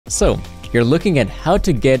So, you're looking at how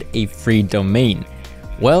to get a free domain.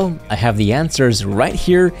 Well, I have the answers right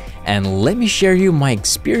here, and let me share you my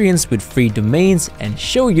experience with free domains and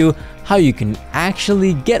show you how you can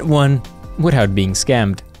actually get one without being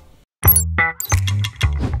scammed.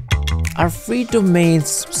 Are free domains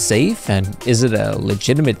safe, and is it a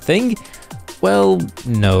legitimate thing? Well,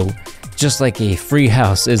 no. Just like a free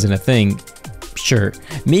house isn't a thing. Sure,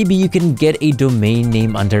 maybe you can get a domain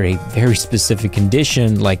name under a very specific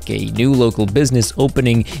condition, like a new local business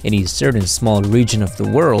opening in a certain small region of the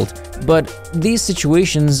world, but these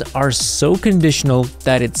situations are so conditional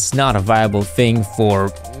that it's not a viable thing for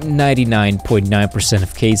 99.9%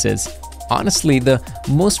 of cases. Honestly, the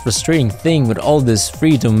most frustrating thing with all this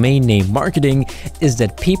free domain name marketing is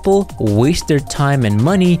that people waste their time and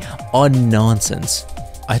money on nonsense.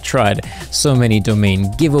 I tried so many domain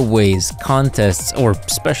giveaways, contests, or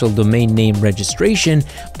special domain name registration,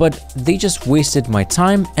 but they just wasted my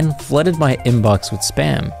time and flooded my inbox with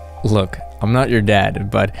spam. Look, I'm not your dad,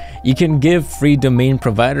 but you can give free domain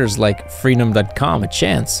providers like freedom.com a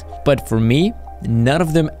chance. But for me, none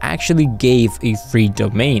of them actually gave a free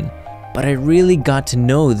domain. But I really got to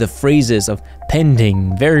know the phrases of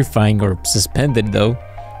pending, verifying, or suspended though.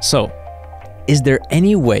 So, is there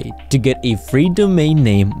any way to get a free domain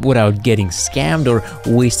name without getting scammed or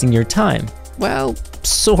wasting your time? Well,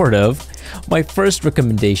 sort of. My first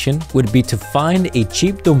recommendation would be to find a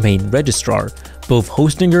cheap domain registrar. Both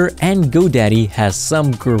Hostinger and GoDaddy has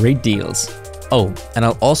some great deals. Oh, and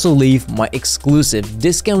I'll also leave my exclusive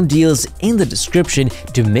discount deals in the description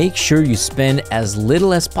to make sure you spend as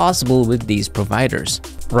little as possible with these providers.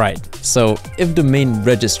 Right, so if domain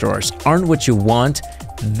registrars aren't what you want,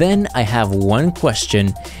 then I have one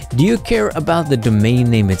question. Do you care about the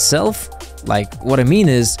domain name itself? Like, what I mean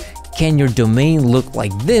is, can your domain look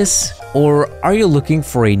like this? Or are you looking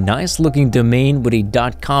for a nice looking domain with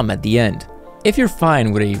a .com at the end? If you're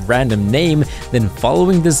fine with a random name, then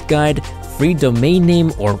following this guide, free domain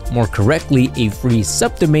name, or more correctly, a free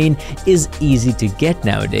subdomain, is easy to get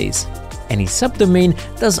nowadays. Any subdomain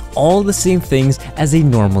does all the same things as a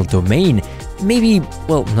normal domain. Maybe,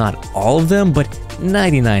 well, not all of them, but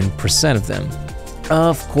 99% of them.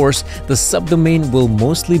 Of course, the subdomain will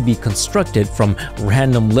mostly be constructed from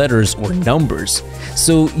random letters or numbers,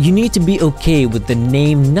 so you need to be okay with the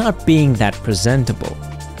name not being that presentable.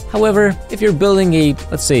 However, if you're building a,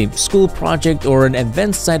 let's say, school project or an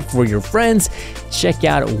event site for your friends, check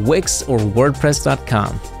out Wix or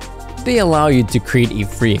WordPress.com. They allow you to create a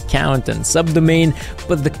free account and subdomain,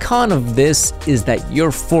 but the con of this is that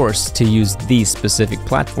you're forced to use these specific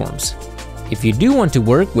platforms. If you do want to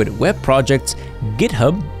work with web projects,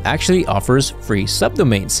 GitHub actually offers free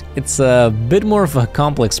subdomains. It's a bit more of a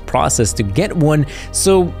complex process to get one,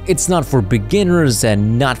 so it's not for beginners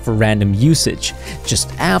and not for random usage, just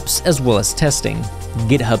apps as well as testing.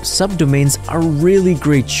 GitHub subdomains are a really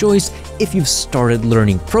great choice if you've started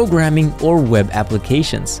learning programming or web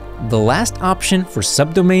applications. The last option for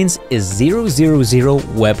subdomains is 000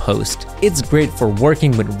 webhost. It's great for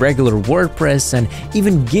working with regular WordPress and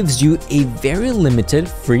even gives you a very limited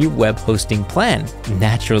free web hosting plan.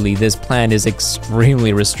 Naturally, this plan is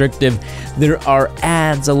extremely restrictive. There are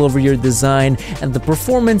ads all over your design and the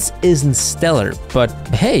performance isn't stellar, but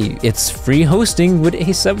hey, it's free hosting with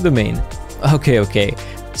a subdomain. Okay,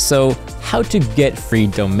 so how to get free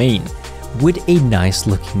domain with a nice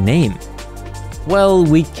looking name? Well,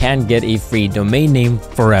 we can't get a free domain name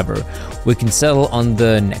forever. We can settle on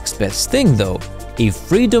the next best thing though, a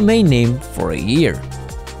free domain name for a year.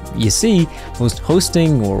 You see, most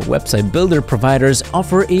hosting or website builder providers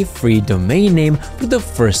offer a free domain name for the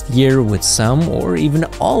first year with some or even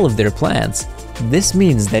all of their plans. This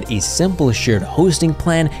means that a simple shared hosting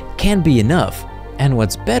plan can be enough. And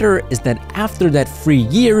what's better is that after that free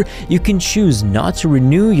year, you can choose not to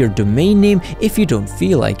renew your domain name if you don't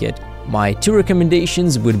feel like it. My two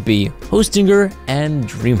recommendations would be Hostinger and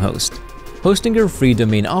DreamHost. Hostinger free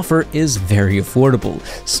domain offer is very affordable,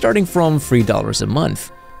 starting from $3 a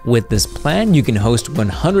month. With this plan, you can host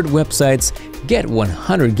 100 websites, get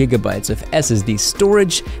 100 gigabytes of SSD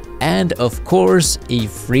storage, and of course, a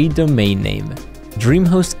free domain name.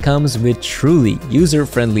 DreamHost comes with truly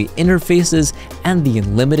user-friendly interfaces, and the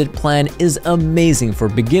unlimited plan is amazing for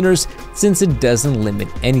beginners since it doesn't limit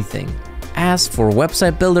anything. As for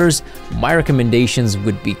website builders, my recommendations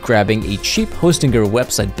would be grabbing a cheap Hostinger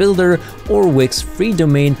website builder or Wix free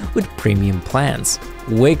domain with premium plans.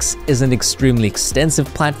 Wix is an extremely extensive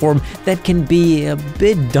platform that can be a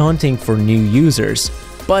bit daunting for new users.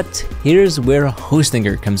 But here's where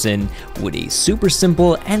Hostinger comes in with a super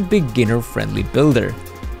simple and beginner-friendly builder.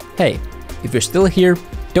 Hey, if you're still here,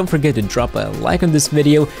 Don't forget to drop a like on this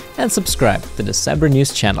video and subscribe to the Cyber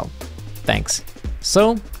News channel. Thanks.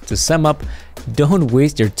 So, to sum up, don't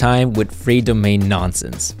waste your time with free domain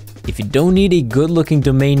nonsense. If you don't need a good-looking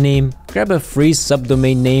domain name, grab a free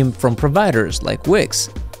subdomain name from providers like Wix.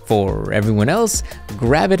 For everyone else,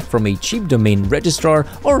 grab it from a cheap domain registrar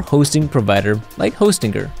or hosting provider like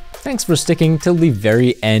Hostinger. Thanks for sticking till the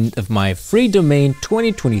very end of my free domain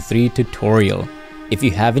 2023 tutorial. If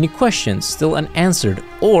you have any questions still unanswered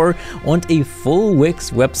or want a full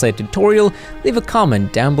Wix website tutorial, leave a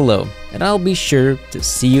comment down below and I'll be sure to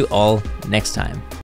see you all next time.